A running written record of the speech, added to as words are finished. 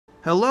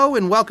Hello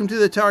and welcome to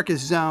the Tarkus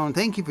Zone.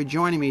 Thank you for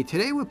joining me.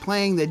 Today we're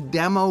playing the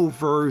demo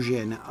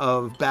version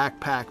of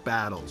Backpack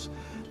Battles.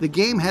 The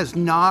game has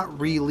not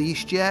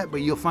released yet,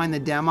 but you'll find the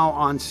demo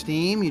on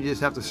Steam. You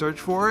just have to search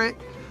for it.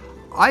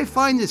 I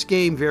find this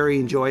game very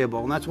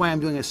enjoyable, and that's why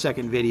I'm doing a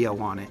second video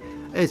on it.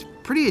 It's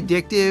pretty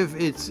addictive.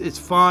 It's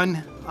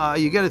fun.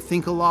 You got to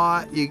think a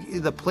lot.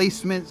 The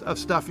placement of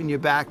stuff in your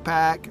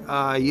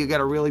backpack, you got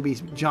to really be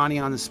Johnny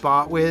on the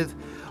spot with.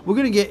 We're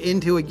going to get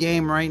into a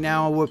game right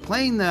now. We're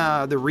playing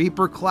the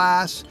Reaper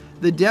class.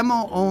 The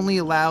demo only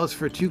allows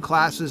for 2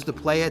 classes to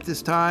play at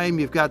this time.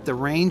 You've got the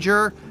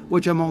Ranger,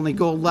 which I'm only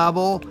gold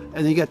level,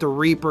 and then you got the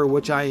Reaper,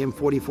 which I am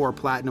 44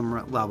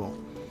 platinum level.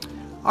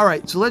 All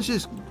right, so let's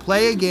just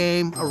play a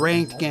game, a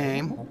ranked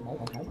game.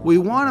 We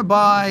want to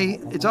buy,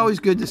 it's always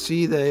good to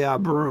see the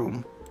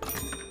broom,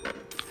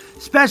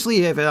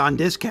 especially if it's on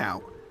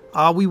discount.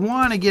 We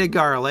want to get a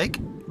garlic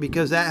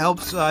because that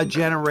helps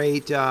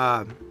generate...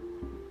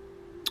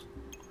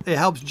 it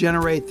helps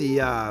generate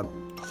the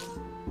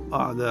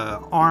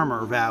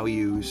armor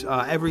values.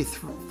 Every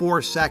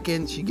 4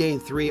 seconds you gain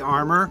 3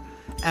 armor,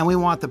 and we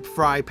want the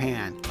fry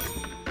pan.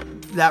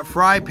 That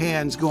fry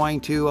pan's going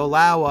to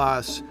allow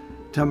us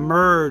to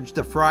merge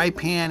the fry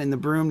pan and the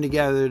broom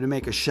together to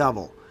make a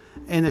shovel.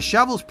 And the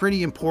shovel's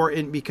pretty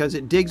important because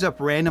it digs up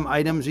random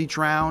items each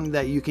round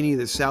that you can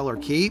either sell or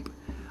keep.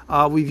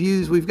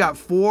 We've got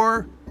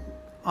 4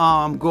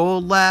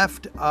 gold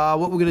left. What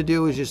we're going to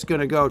do is just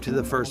going to go to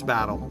the first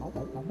battle.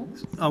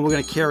 We're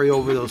going to carry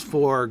over those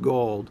 4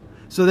 gold.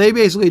 So they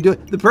basically do,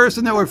 the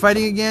person that we're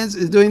fighting against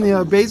is doing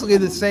basically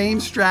the same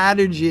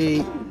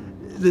strategy,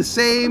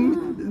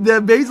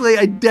 the basically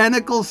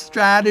identical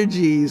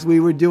strategies we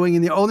were doing.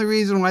 And the only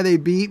reason why they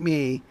beat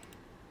me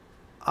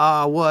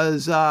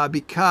was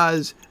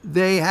because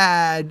they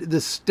had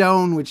the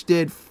stone, which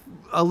did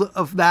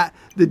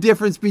the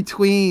difference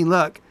between,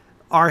 look,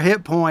 our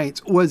hit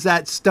points was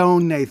that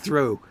stone they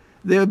threw.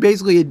 They were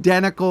basically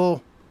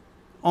identical,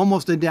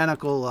 almost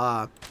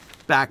identical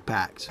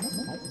backpacks.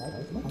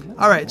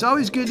 All right, it's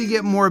always good to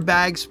get more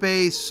bag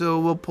space, so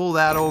we'll pull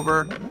that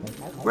over.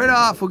 Right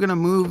off, we're going to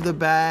move the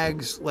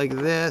bags like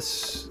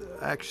this.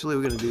 Actually,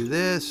 we're going to do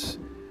this.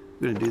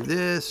 We're going to do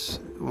this.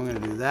 We're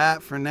going to do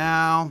that for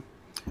now.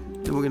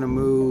 Then we're going to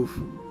move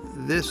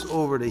this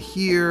over to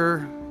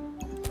here.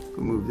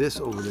 We'll move this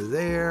over to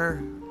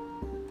there.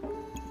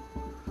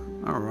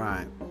 All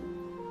right.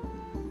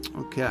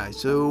 Okay,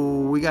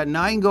 so we got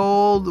 9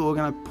 gold. We're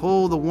going to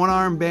pull the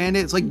one-armed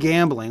bandit. It's like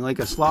gambling, like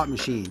a slot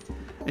machine.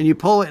 And you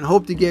pull it and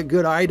hope to get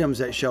good items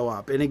that show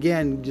up. And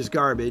again, just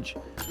garbage.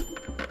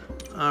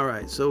 All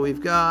right, so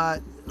we've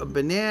got a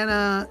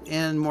banana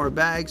and more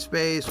bag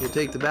space. We'll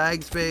take the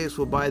bag space.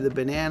 We'll buy the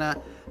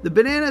banana. The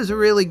bananas are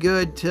really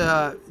good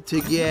to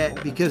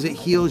get because it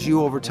heals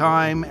you over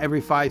time.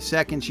 Every 5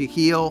 seconds you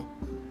heal.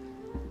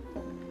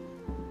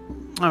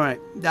 All right,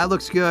 that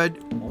looks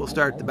good. We'll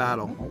start the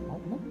battle.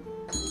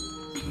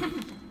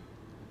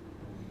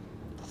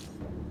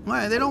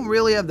 Well, they don't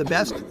really have the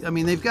best. I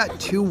mean, they've got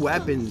 2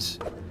 weapons.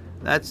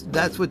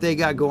 That's what they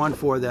got going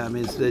for them,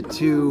 is the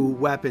 2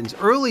 weapons.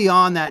 Early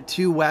on, that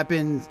 2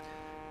 weapons,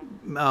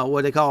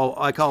 what I call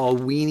a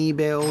weenie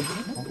build,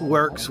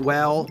 works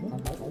well.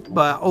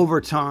 But over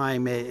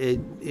time, it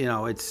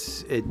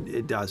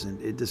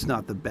doesn't. It's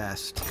not the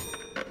best.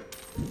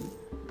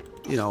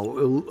 You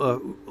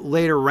know,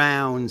 later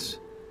rounds,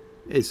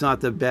 it's not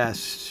the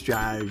best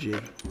strategy.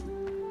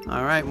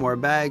 All right, more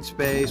bag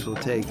space. We'll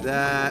take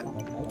that.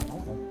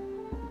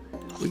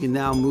 We can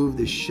now move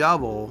the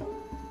shovel.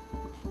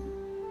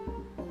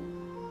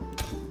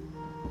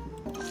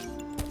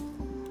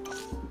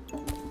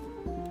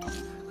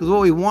 Because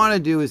what we want to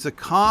do is the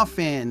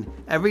coffin,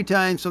 every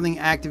time something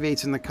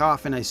activates in the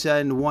coffin, I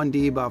send 1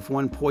 debuff,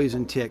 1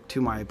 poison tick to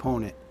my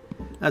opponent.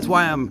 That's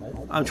why I'm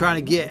trying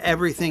to get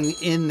everything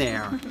in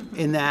there,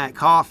 in that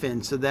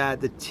coffin, so that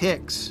the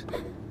ticks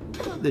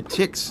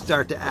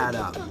start to add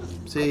up.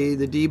 See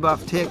the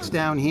debuff ticks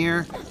down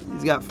here?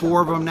 He's got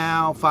 4 of them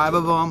now, 5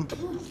 of them,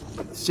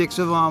 6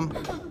 of them.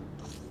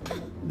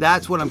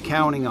 That's what I'm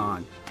counting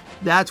on.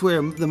 That's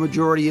where the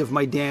majority of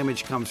my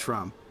damage comes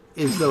from,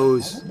 is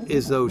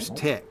those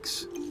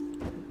ticks.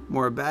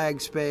 More bag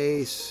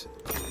space.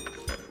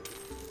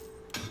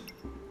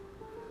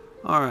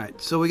 All right,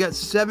 so we got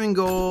 7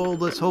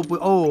 gold. Let's hope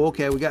oh,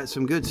 okay, we got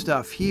some good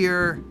stuff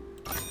here.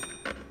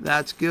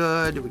 That's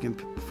good. We can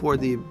afford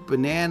the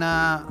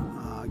banana.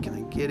 Can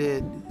I get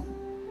it?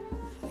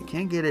 I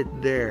can't get it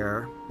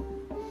there.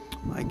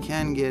 I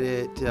can get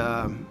it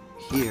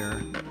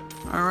here.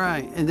 All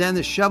right, and then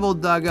the shovel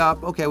dug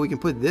up. Okay, we can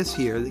put this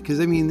here because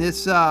I mean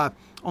this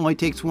only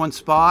takes 1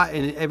 spot,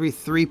 and every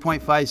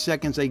 3.5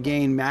 seconds I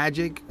gain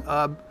magic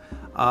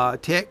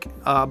tick,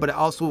 but it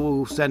also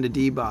will send a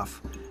debuff.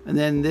 And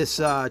then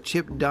this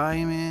chip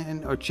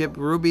diamond or chip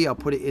ruby, I'll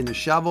put it in the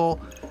shovel.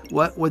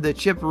 What with the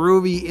chip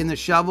ruby in the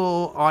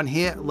shovel on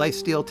hit,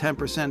 lifesteal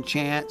 10%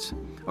 chance,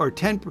 or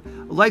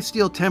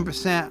lifesteal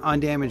 10% on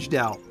damage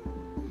dealt.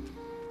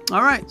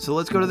 All right, so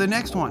let's go to the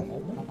next one.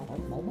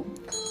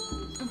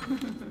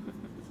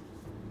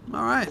 All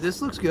All right,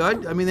 this looks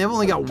good. I mean, they've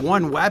only got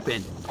one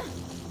weapon.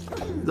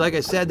 Like I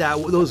said,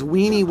 those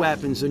weenie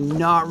weapons are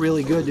not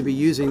really good to be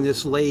using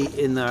this late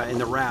in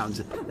the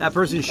rounds. That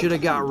person should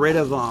have got rid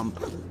of them.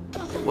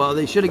 Well,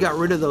 they should have got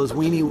rid of those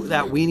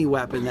weenie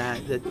weapon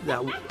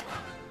that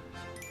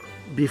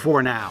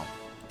before now.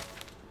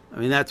 I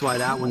mean, that's why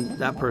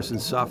that person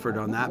suffered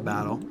on that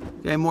battle.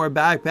 Okay, more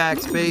backpack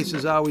space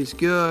is always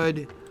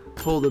good.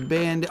 Pull the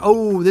band.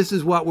 Oh, this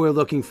is what we're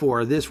looking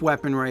for. This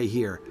weapon right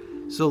here.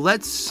 So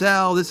let's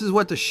sell. This is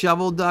what the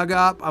shovel dug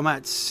up. I'm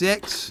at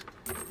 6.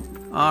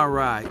 All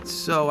right.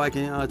 So I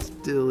can, let's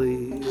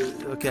delete.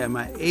 Okay, I'm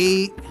at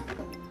 8.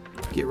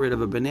 Get rid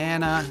of a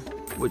banana,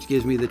 which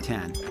gives me the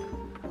 10.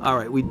 All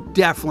right. We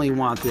definitely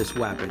want this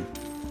weapon.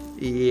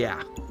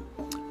 Yeah.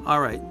 All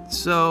right.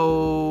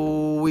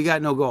 So we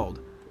got no gold.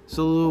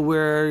 So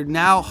we're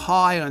now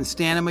high on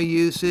stamina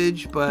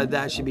usage, but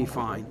that should be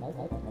fine.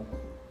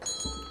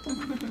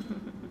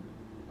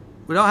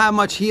 We don't have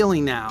much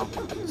healing now,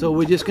 so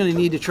we're just going to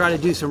need to try to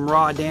do some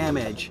raw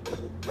damage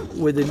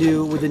with the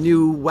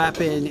new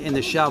weapon and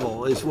the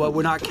shovel. Is what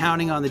we're not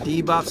counting on the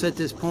debuffs at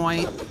this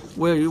point.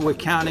 We're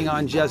counting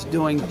on just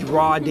doing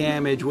raw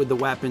damage with the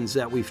weapons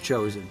that we've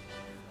chosen.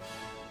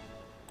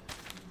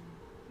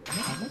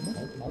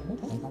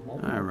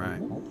 All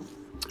right.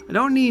 I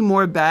don't need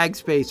more bag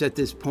space at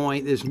this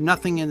point. There's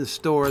nothing in the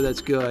store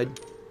that's good.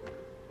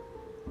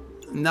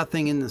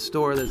 Nothing in the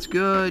store that's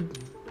good.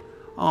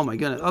 Oh my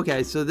goodness.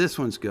 Okay, so this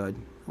one's good.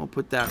 We'll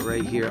put that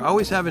right here.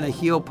 Always having a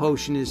heal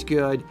potion is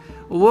good.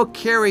 We'll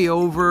carry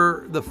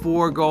over the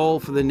 4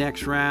 gold for the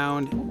next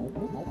round.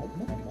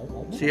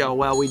 See how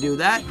well we do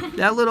that.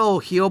 That little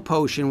heal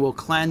potion will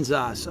cleanse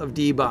us of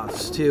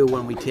debuffs too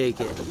when we take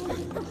it.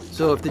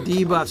 So if the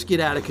debuffs get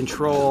out of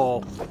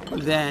control,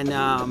 then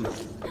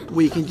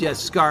we can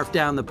just scarf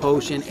down the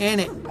potion,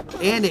 and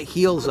it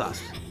heals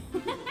us.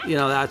 You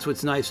know, that's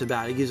what's nice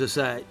about it. It gives us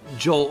a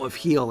jolt of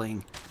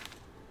healing.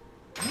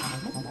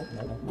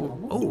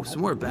 Oh,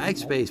 some more bag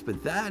space,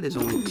 but that is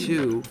only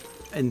 2.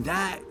 And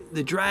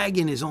the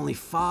dragon is only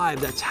 5.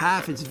 That's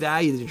half its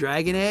value, the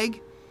dragon egg.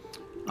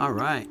 All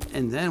right,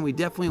 and then we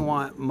definitely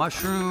want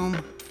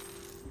mushroom.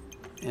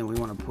 And we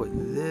want to put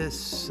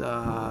this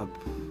up.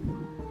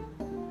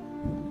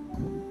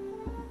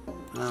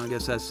 I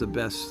guess that's the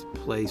best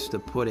place to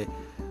put it.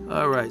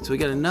 All right, so we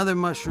got another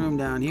mushroom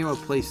down here. We'll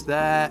place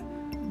that.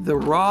 The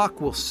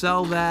rock, we'll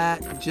sell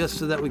that just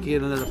so that we can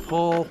get another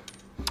pull.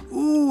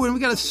 Ooh, and we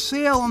got a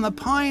sale on the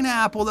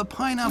pineapple. The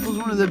pineapple is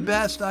one of the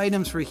best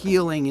items for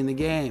healing in the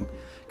game,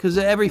 because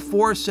every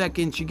 4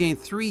 seconds you gain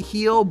 3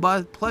 heal,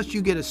 but plus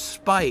you get a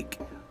spike,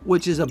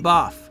 which is a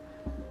buff.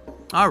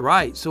 All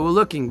right, so we're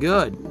looking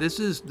good. This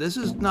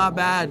is not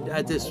bad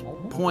at this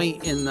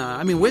point in the.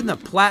 I mean, we're in the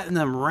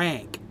platinum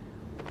rank.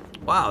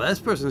 Wow, this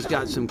person's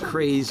got some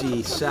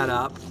crazy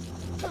setup.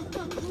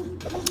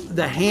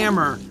 The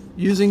hammer,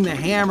 using the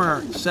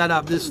hammer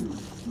setup.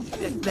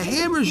 The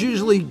hammer's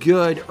usually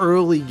good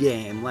early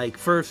game, like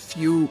first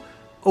few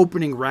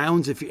opening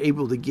rounds if you're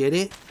able to get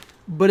it,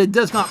 but it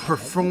does not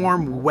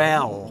perform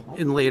well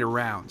in later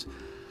rounds.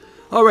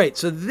 All right,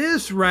 so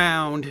this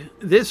round,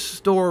 this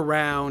store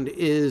round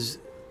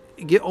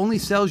only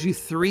sells you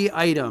 3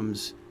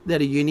 items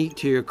that are unique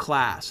to your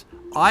class.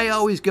 I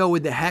always go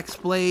with the Hex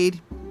Blade.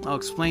 I'll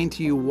explain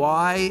to you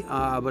why,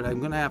 but I'm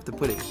going to have to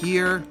put it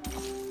here.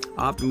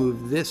 I'll have to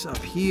move this up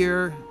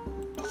here.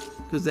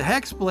 Because the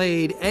Hex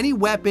Blade, any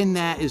weapon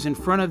that is in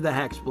front of the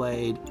Hex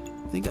Blade,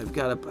 I think I've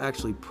got to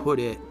actually put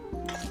it,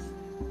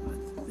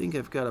 I think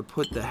I've got to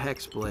put the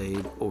Hex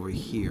Blade over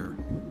here.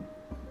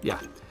 Yeah.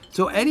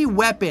 So any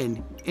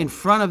weapon in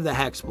front of the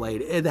Hex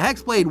Blade, the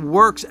Hex Blade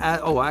works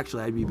at, oh,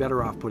 actually, I'd be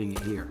better off putting it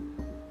here.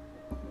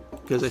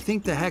 Because I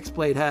think the Hex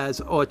Blade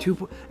has,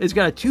 it's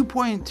got a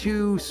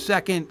 2.2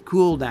 second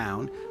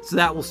cooldown, so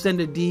that will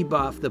send a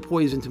debuff, the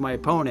poison, to my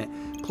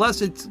opponent.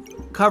 Plus, it's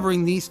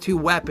covering these 2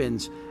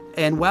 weapons,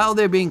 and while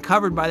they're being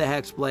covered by the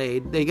Hex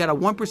Blade, they got a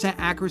 1%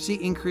 accuracy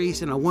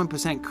increase and a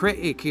 1% crit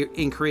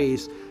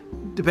increase,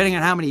 depending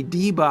on how many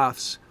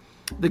debuffs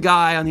the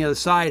guy on the other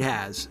side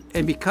has.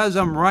 And because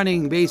I'm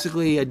running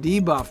basically a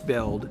debuff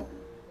build,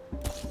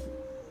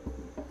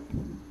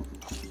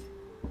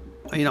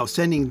 you know,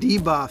 sending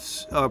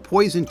debuffs or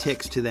poison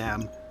ticks to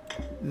them,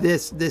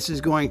 this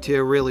is going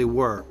to really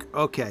work.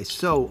 Okay,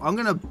 so I'm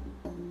gonna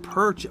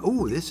purchase.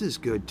 Oh, this is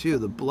good too.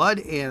 The blood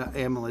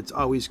amulet's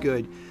always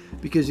good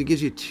because it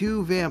gives you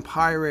 2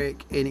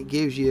 vampiric and it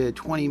gives you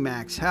 20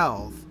 max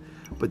health.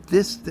 But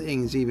this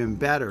thing's even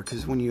better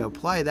because when you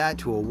apply that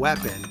to a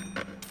weapon,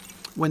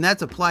 when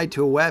that's applied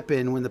to a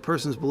weapon, when the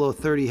person's below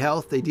 30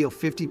 health, they deal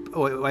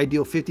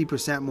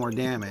 50% more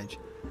damage.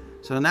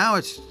 So now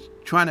it's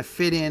trying to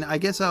fit in. I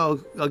guess I'll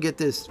get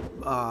this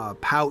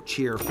pouch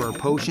here for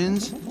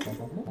potions.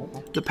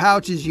 The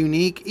pouch is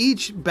unique.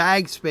 Each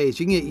bag space,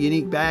 you can get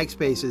unique bag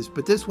spaces,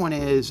 but this one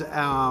is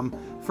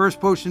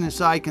first potion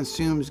inside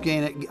consumes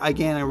gain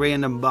a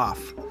random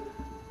buff.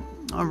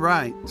 All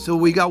right, so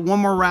we got one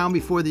more round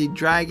before the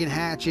dragon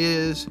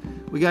hatches.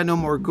 We got no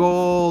more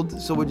gold,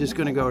 so we're just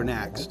gonna go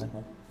next.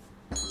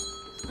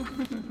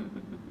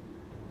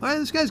 All right,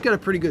 this guy's got a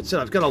pretty good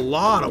setup. He's got a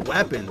lot of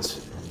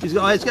weapons. He's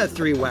got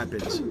 3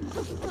 weapons,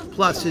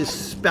 plus his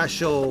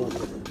special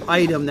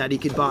item that he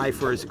could buy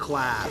for his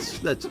class.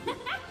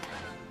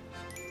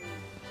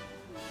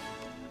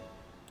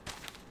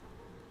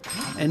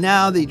 And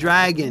now the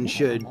dragon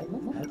should...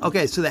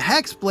 Okay, so the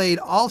Hex Blade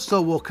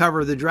also will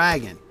cover the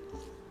dragon.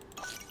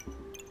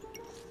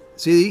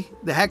 See,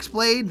 the Hex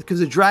Blade, because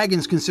the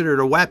dragon's considered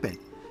a weapon.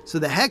 So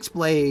the Hex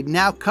Blade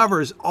now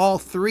covers all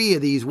 3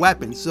 of these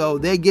weapons. So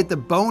they get the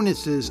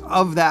bonuses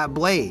of that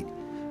blade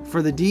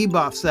for the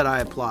debuffs that I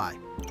apply.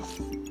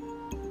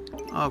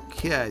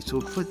 Okay, so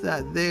we'll put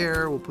that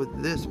there. We'll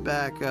put this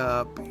back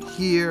up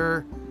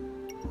here.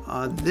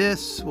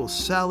 This, we'll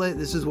sell it.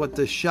 This is what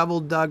the shovel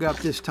dug up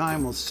this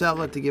time. We'll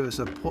sell it to give us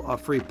a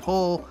free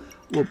pull.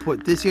 We'll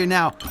put this here.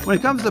 Now, when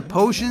it comes to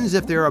potions,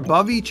 if they're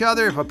above each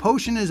other, if a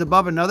potion is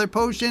above another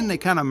potion, they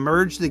kind of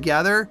merge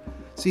together.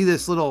 See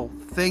this little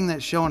thing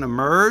that's showing a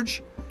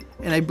merge?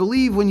 And I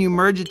believe when you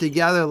merge it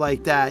together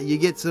like that, you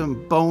get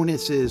some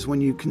bonuses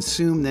when you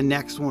consume the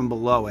next one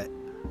below it.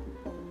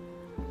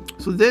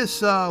 So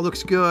this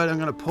looks good. I'm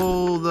going to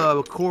pull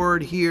the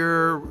cord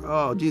here.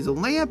 Oh, geez, the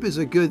lamp is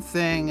a good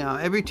thing.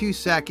 Every 2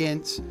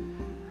 seconds.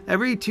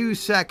 Every 2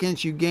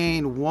 seconds you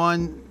gain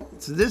 1.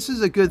 So this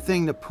is a good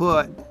thing to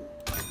put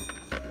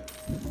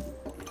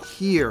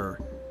here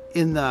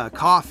in the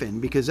coffin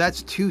because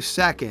that's 2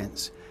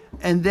 seconds.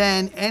 And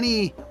then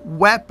any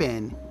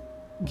weapon,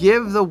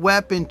 give the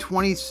weapon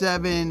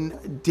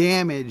 27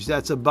 damage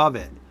that's above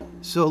it.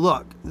 So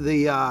look,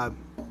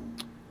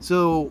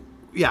 so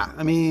yeah,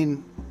 I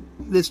mean,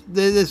 this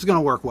is going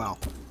to work well.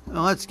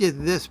 Now let's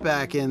get this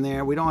back in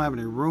there. We don't have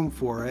any room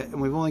for it, and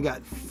we've only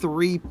got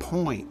 3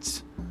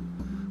 points.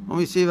 Let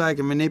me see if I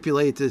can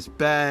manipulate this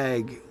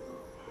bag.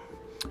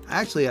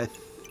 Actually,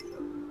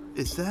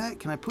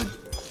 can I put,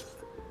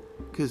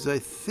 because I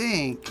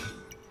think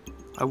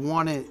I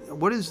want it,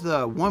 what is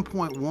the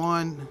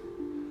 1.1?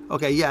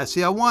 Okay, yeah,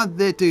 see, I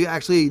want it to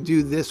actually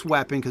do this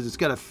weapon because it's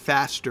got a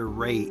faster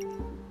rate.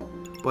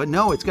 But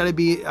no, it's got to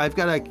be, I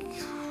got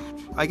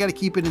to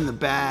keep it in the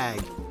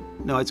bag.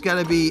 No, it's got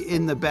to be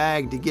in the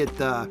bag to get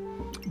the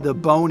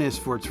bonus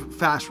for its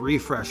fast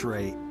refresh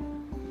rate.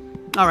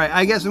 All right,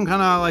 I guess I'm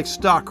kind of like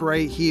stuck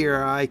right here.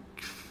 All right,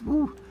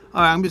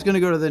 I'm just going to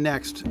go to the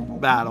next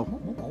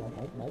battle.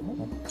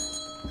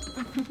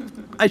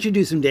 I should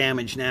do some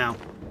damage now.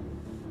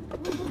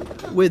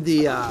 With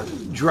the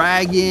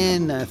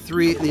dragon,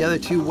 the other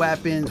 2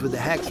 weapons, with the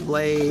Hex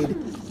Blade,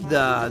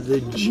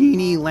 the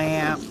genie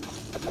lamp,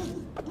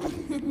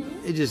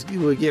 it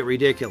would get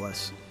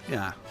ridiculous.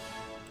 Yeah.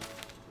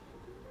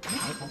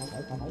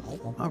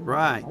 All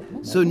right.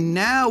 So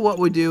now what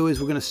we do is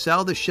we're going to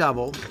sell the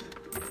shovel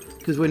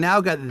because we now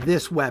got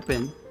this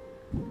weapon.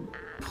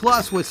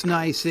 Plus, what's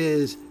nice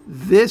is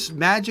this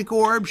magic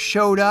orb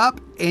showed up,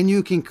 and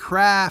you can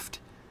craft.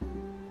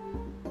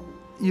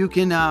 You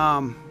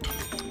can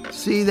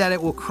see that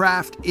it will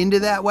craft into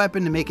that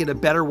weapon to make it a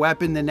better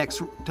weapon the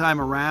next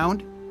time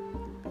around.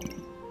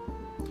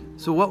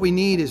 So what we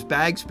need is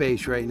bag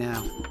space right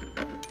now.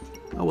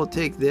 I will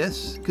take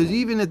this because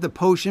even at the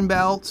potion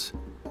belts,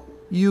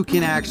 you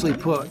can actually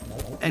put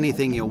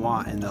anything you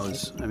want in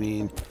those. I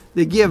mean,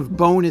 they give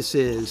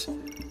bonuses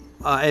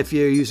if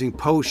you're using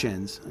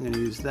potions. I'm going to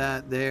use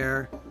that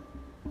there.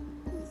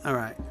 All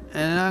right,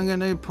 and I'm going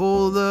to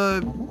pull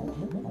the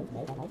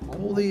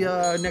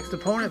next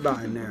opponent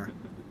button there.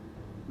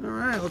 All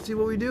right, let's see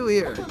what we do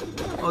here.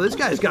 Oh, this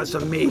guy's got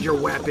some major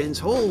weapons.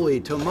 Holy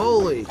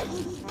tamale.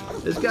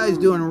 This guy's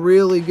doing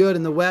really good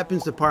in the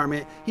weapons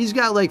department. He's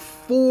got like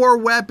 4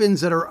 weapons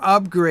that are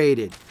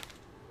upgraded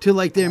to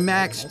like their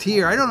max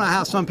tier. I don't know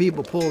how some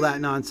people pull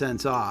that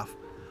nonsense off.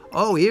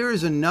 Oh,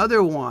 here's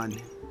another one.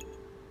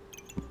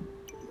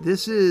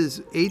 This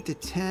is 8 to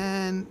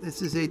 10.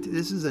 This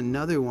is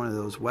another one of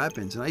those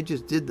weapons. And I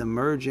just did the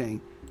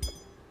merging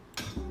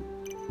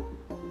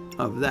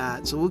of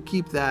that. So we'll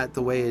keep that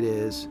the way it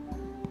is.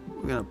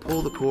 We're gonna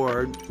pull the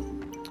cord.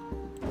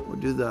 We'll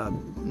do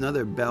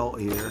another belt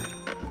here.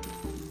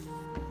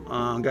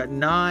 Got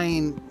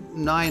nine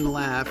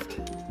left.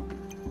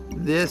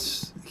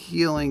 This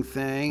healing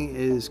thing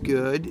is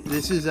good.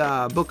 This is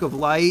a Book of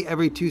Light.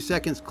 Every 2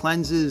 seconds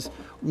cleanses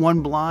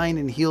 1 blind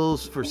and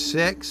heals for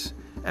 6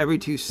 every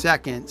 2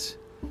 seconds.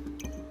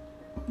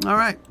 All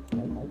right.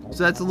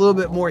 So that's a little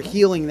bit more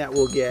healing that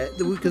we'll get.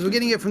 Because we're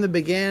getting it from the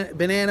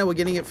banana, we're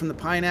getting it from the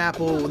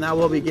pineapple, now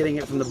we'll be getting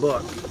it from the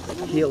book.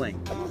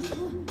 Healing.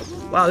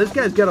 Wow, this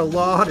guy's got a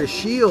lot of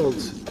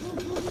shields.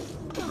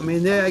 I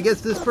mean, I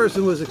guess this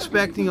person was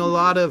expecting a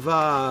lot of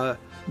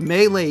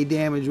melee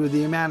damage with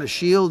the amount of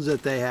shields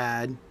that they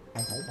had.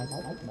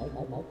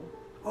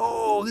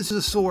 Oh, this is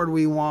a sword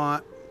we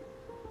want.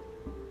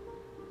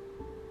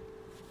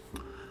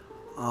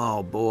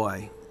 Oh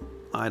boy,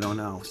 I don't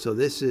know. So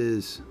this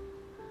is,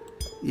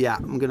 yeah,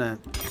 I'm gonna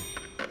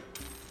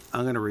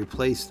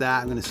replace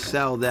that. I'm gonna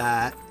sell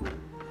that.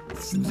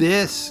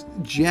 This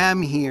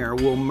gem here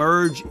will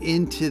merge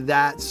into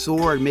that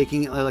sword,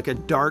 making it like a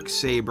dark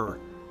saber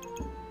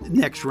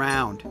next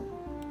round.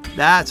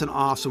 That's an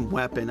awesome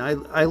weapon. I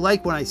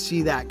like when I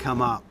see that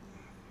come up.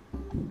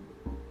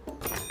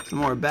 Some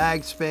more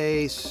bag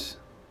space.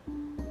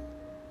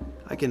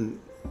 I can...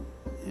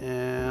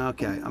 Yeah,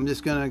 okay, I'm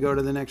just gonna go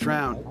to the next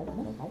round.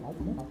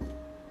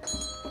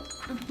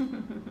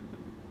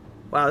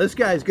 Wow, this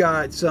guy's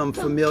got some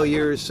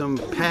familiars, some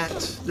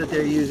pets that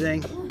they're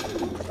using.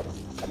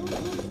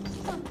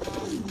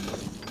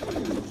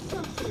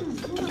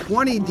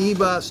 20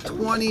 debuffs,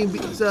 20,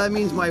 so that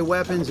means my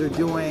weapons are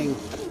doing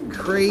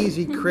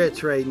crazy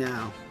crits right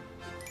now.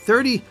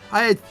 30,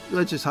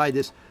 let's just hide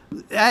this.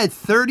 I had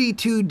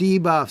 32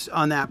 debuffs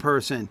on that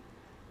person.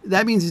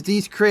 That means that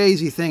these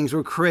crazy things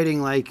were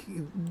critting like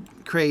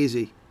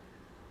crazy.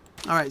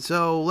 All right,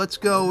 so let's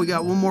go. We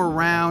got one more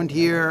round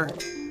here.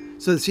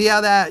 So see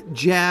how that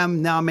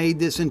gem now made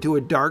this into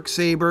a dark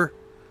saber?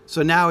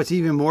 So now it's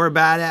even more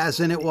badass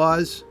than it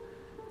was.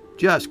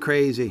 Just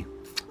crazy.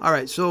 All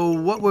right, so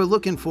what we're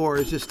looking for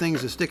is just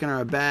things to stick in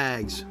our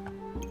bags.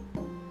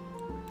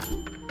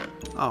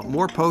 Oh,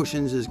 more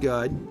potions is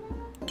good.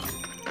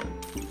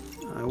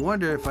 I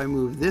wonder if I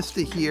move this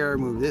to here,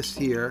 move this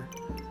here.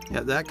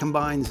 Yeah, that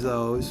combines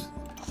those.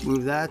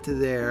 Move that to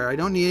there. I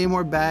don't need any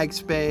more bag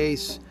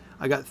space.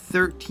 I got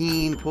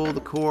 13, pull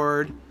the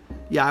cord.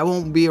 Yeah, I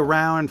won't be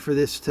around for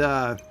this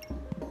to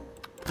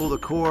pull the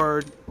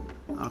cord.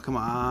 Oh, come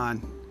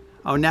on.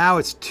 Oh, now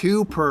it's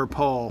 2 per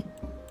pull.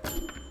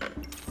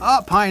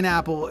 Oh,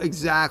 pineapple.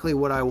 Exactly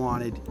what I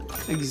wanted.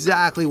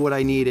 Exactly what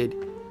I needed.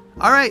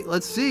 All right,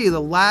 let's see. The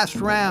last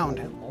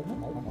round.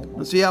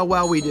 Let's see how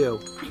well we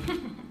do.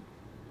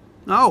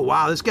 Oh,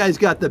 wow. This guy's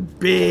got the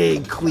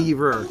big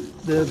cleaver.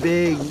 The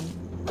big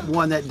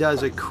one that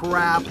does a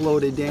crap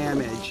load of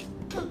damage.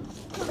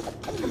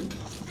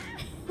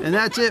 And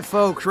that's it,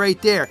 folks,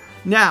 right there.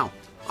 Now,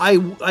 I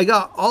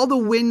got all the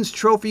wins,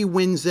 trophy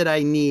wins that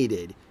I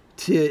needed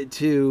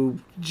to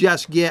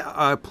just get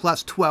a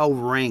plus 12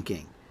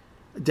 ranking.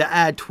 To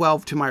add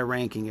 12 to my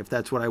ranking if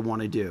that's what I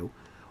want to do.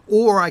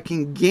 Or I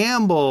can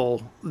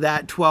gamble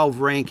that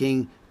 12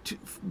 ranking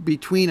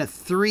between a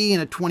 3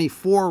 and a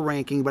 24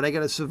 ranking, but I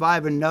got to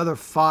survive another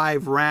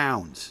 5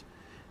 rounds.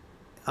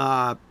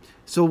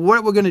 So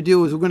what we're going to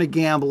do is we're going to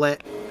gamble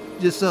it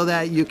just so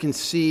that you can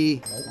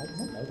see.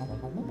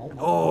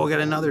 Oh, I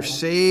got another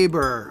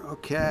saber.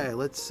 Okay,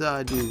 let's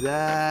do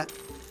that.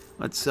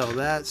 Let's sell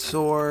that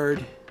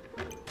sword.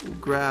 We'll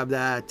grab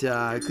that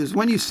because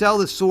when you sell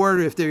the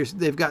sword, if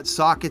they've got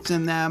sockets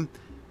in them,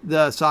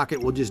 the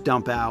socket will just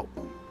dump out.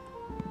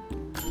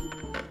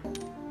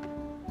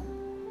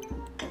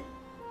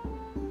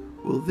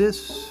 Will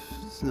this?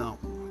 No.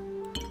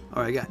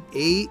 All right, I got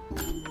 8.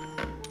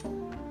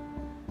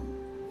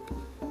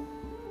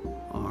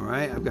 All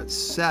right, I've got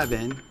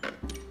 7.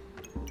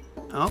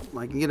 Oh,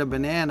 I can get a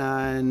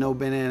banana, and no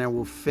banana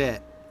will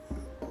fit.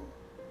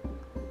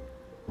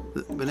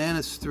 The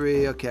banana's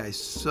 3. Okay,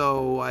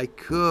 so I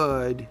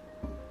could...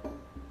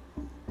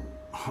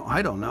 Oh,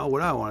 I don't know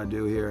what I want to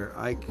do here.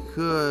 I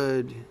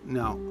could...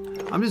 No.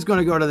 I'm just going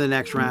to go to the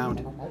next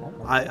round.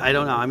 I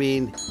don't know. I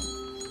mean...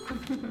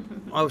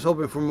 I was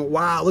hoping for more.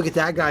 Wow, look at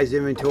that guy's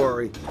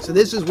inventory. So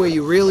this is where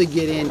you really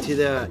get into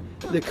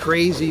the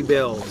crazy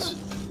builds.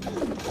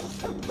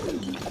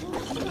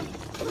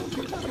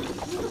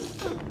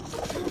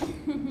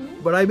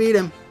 But I beat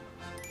him.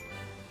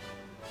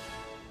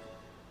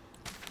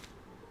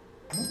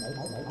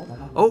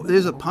 Oh,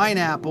 there's a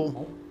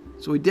pineapple.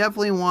 So we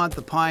definitely want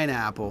the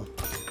pineapple.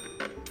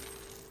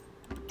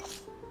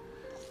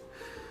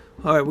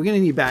 All right, we're gonna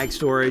need bag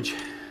storage.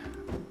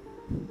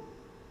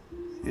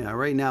 Yeah,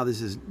 right now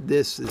this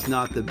is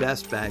not the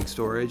best bag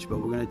storage, but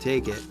we're gonna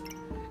take it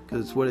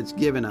because it's what it's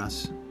given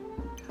us.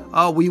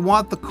 Oh, we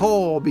want the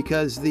coal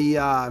because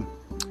the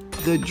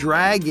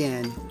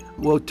dragon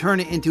will turn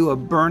it into a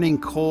burning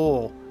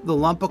coal. The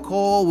lump of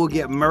coal will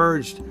get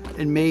merged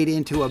and made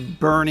into a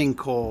burning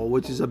coal,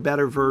 which is a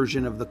better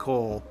version of the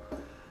coal.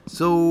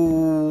 So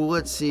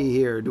let's see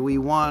here. Do we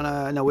want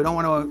to? No, we don't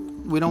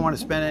want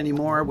to spend any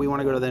more. We want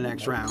to go to the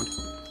next round.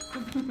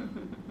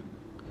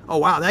 Oh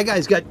wow, that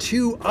guy's got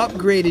 2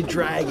 upgraded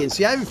dragons.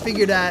 See, I haven't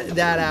figured that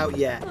out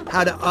yet.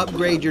 How to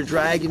upgrade your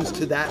dragons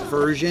to that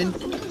version.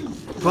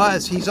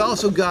 Plus, he's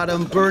also got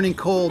them burning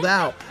cold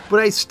out. But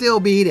I still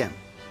beat him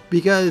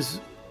because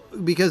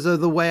of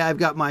the way I've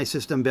got my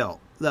system built.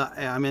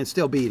 I mean,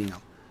 still beating him.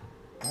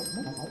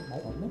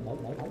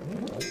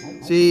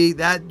 See,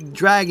 that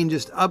dragon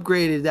just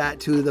upgraded that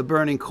to the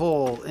burning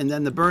coal, and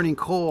then the burning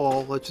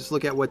coal, let's just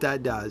look at what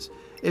that does.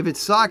 If it's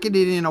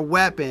socketed in a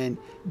weapon,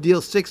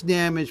 deals 6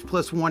 damage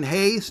plus 1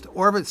 haste,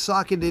 or if it's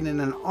socketed in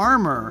an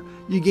armor,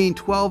 you gain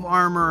 12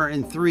 armor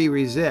and 3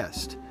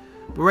 resist.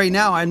 But right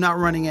now, I'm not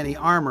running any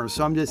armor,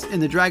 so I'm just,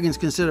 and the dragon's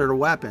considered a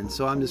weapon,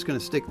 so I'm just going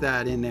to stick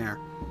that in there.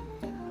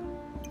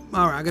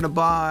 All right, I'm going to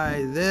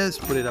buy this,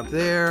 put it up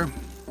there.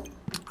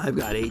 I've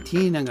got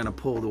 18. I'm going to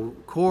pull the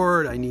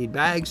cord. I need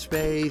bag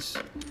space.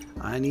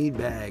 I need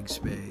bag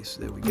space.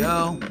 There we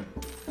go.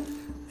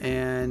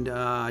 And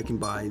I can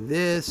buy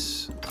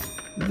this.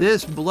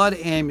 This blood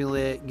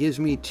amulet gives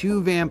me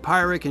 2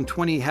 vampiric and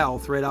 20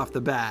 health right off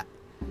the bat.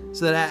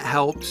 So that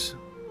helps.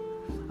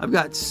 I've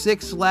got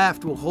 6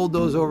 left. We'll hold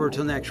those over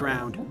till next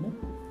round.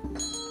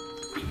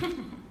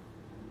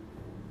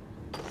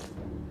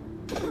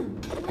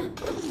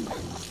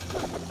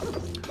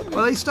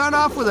 Well, they start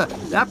off with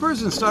that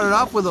person started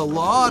off with a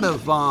lot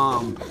of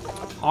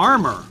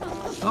armor.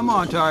 Come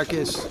on,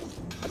 Tarkus.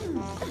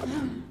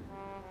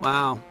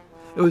 Wow.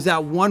 It was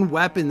that one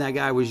weapon that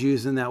guy was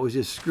using that was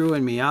just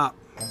screwing me up.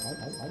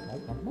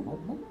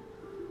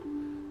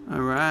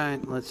 All right,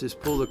 let's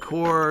just pull the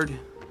cord.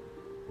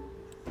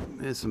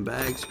 There's some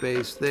bag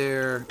space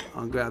there.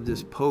 I'll grab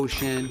this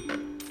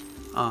potion.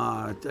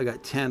 I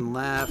got 10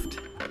 left.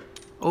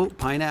 Oh,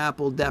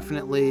 pineapple,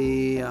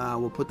 definitely.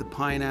 We'll put the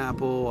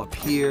pineapple up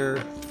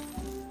here.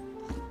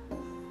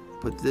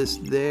 Put this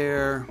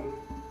there.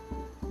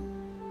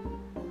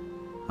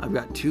 I've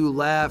got 2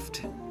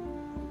 left.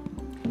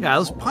 Yeah,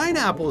 those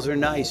pineapples are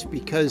nice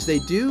because they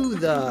do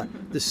the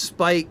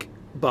spike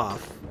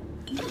buff.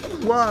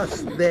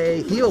 Plus,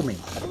 they heal me.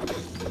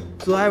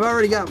 So I've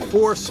already got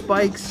 4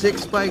 spikes,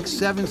 6 spikes,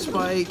 7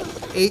 spike,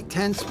 8,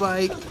 10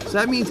 spike. So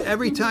that means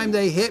every time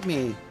they hit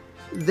me,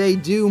 they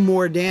do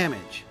more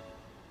damage.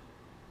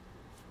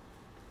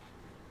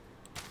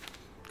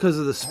 Because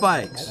of the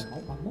spikes.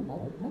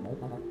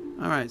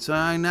 Alright, so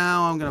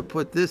now I'm going to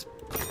put this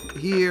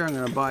here. I'm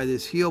going to buy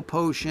this heal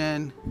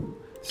potion.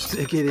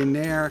 Stick it in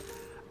there.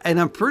 And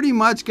I'm pretty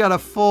much got a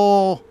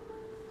full...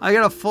 I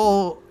got a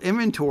full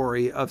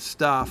inventory of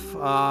stuff.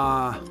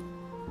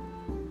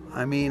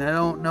 I mean, I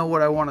don't know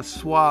what I want to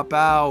swap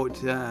out.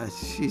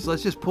 Geez,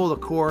 let's just pull the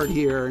cord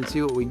here and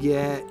see what we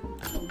get.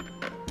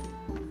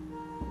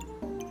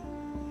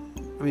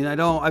 I mean,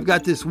 I've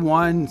got this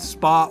one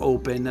spot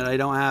open that I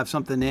don't have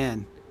something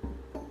in.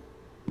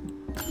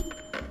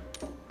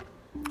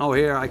 Oh,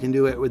 here, I can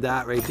do it with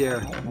that right there.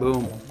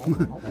 Boom. I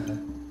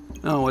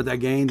don't know what that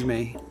gains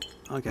me.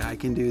 Okay, I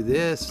can do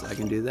this, I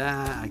can do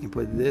that, I can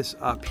put this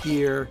up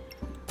here,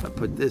 I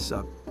put this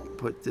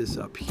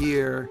up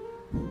here.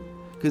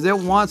 Because it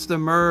wants to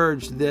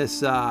merge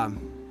this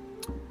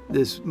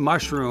this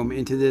mushroom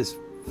into this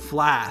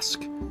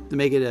flask to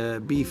make it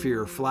a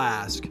beefier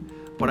flask.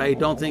 But I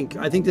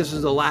think this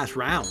is the last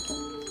round.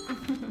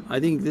 I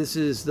think this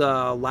is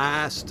the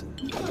last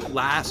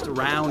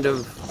round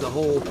of the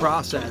whole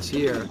process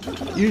here.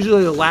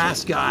 Usually the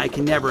last guy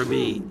can never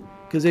beat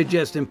because they're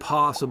just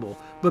impossible.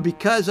 But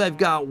because I've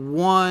got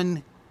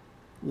 1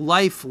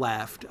 life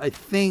left, I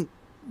think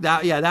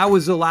that, yeah, that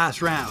was the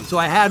last round. So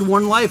I had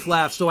 1 life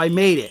left, so I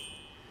made it.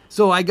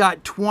 So I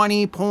got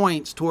 20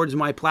 points towards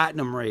my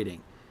platinum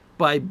rating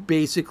by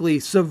basically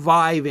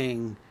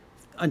surviving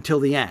until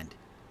the end.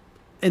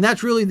 And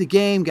that's really the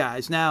game,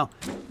 guys. Now,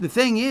 the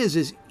thing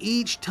is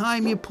each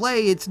time you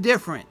play, it's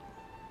different.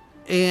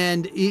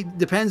 And it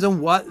depends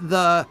on what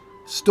the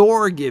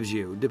store gives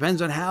you.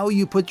 Depends on how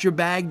you put your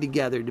bag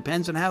together.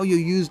 Depends on how you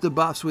use the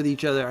buffs with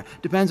each other.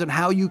 Depends on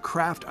how you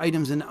craft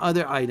items and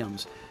other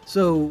items.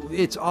 So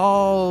it's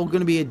all going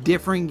to be a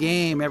different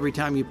game every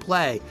time you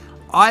play.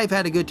 I've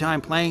had a good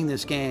time playing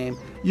this game.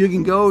 You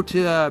can go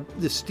to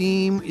the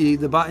Steam,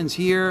 the buttons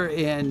here,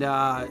 and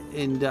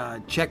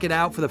check it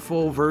out for the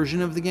full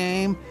version of the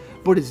game.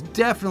 But it's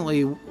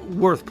definitely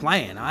worth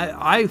playing.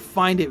 I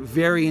find it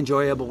very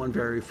enjoyable and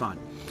very fun.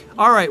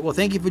 All right, well,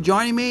 thank you for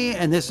joining me,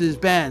 and this has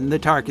been the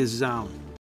Tarkus Zone.